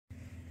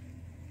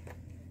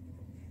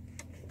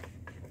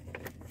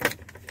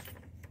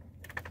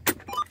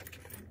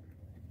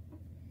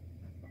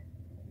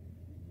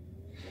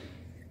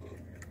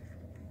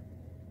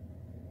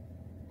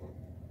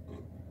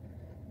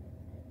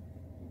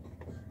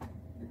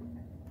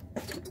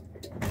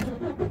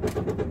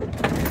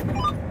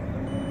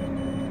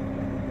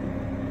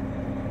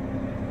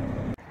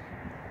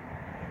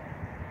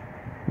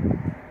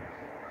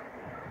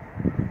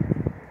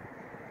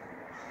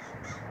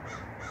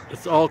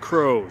It's all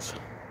crows.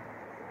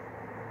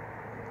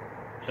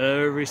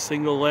 Every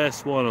single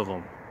last one of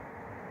them.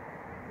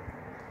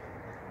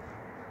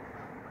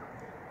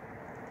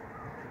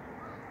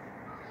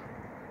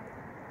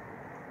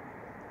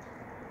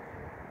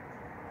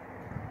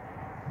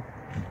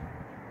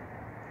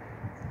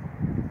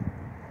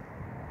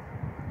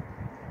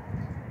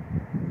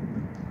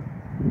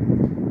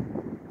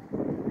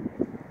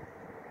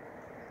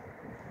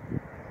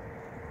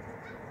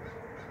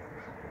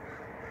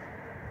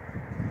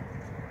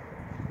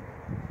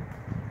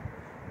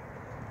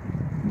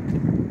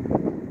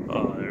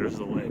 There's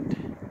the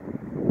wind.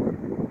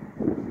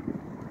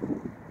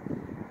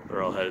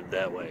 They're all headed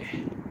that way.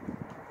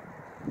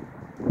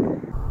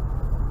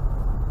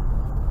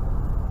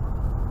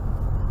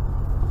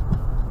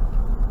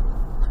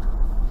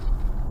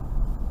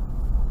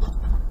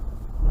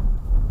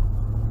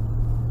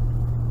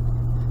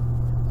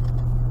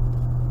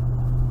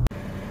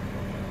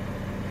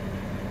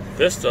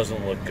 This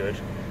doesn't look good.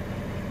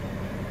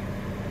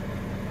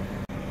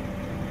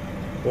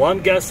 Well,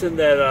 I'm guessing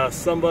that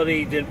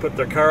somebody didn't put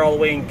their car all the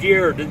way in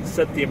gear, or didn't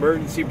set the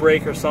emergency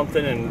brake or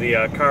something, and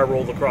the car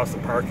rolled across the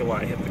parking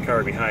lot and hit the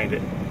car behind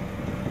it.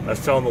 I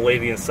was telling the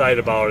lady inside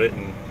about it,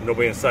 and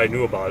nobody inside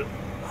knew about it.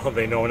 Oh,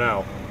 they know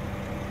now.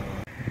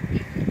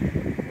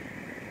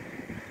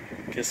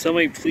 Can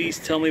somebody please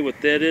tell me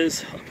what that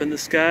is up in the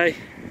sky?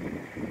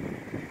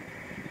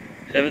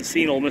 Haven't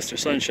seen old Mr.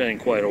 Sunshine in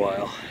quite a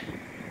while.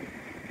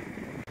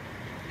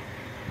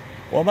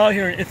 Well, I'm out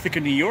here in Ithaca,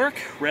 New York,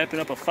 wrapping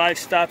up a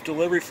 5-stop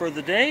delivery for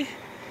the day.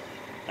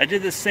 I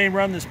did this same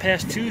run this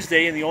past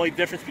Tuesday, and the only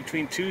difference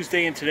between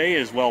Tuesday and today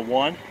is, well,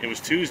 1, it was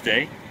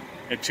Tuesday,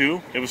 and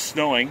 2, it was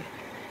snowing,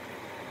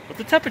 but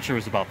the temperature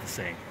was about the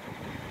same.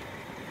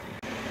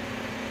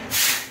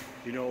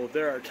 You know,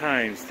 there are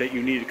times that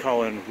you need to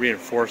call in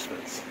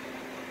reinforcements.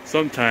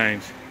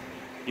 Sometimes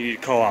you need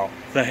to call out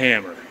the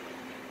hammer.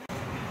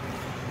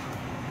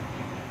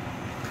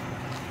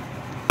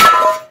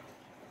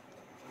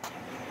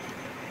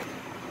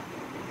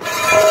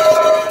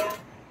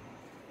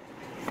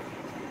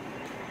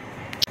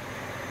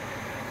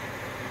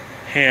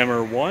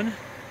 Hammer 1,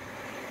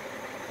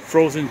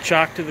 frozen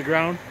chalk to the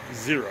ground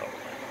 0.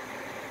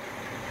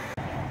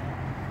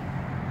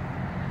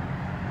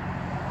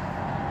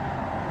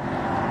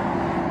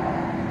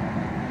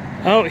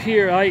 Out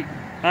here,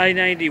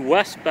 I-90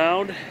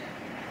 westbound.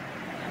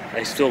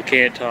 I still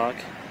can't talk.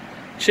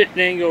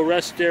 Chittenango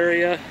rest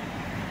area.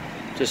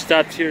 Just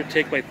stopped here to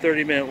take my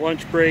 30-minute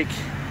lunch break.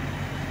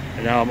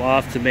 And now I'm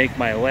off to make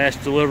my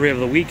last delivery of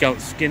the week out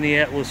in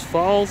Skaneateles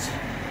Falls,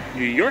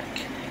 New York.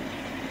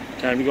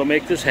 Time to go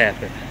make this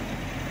happen.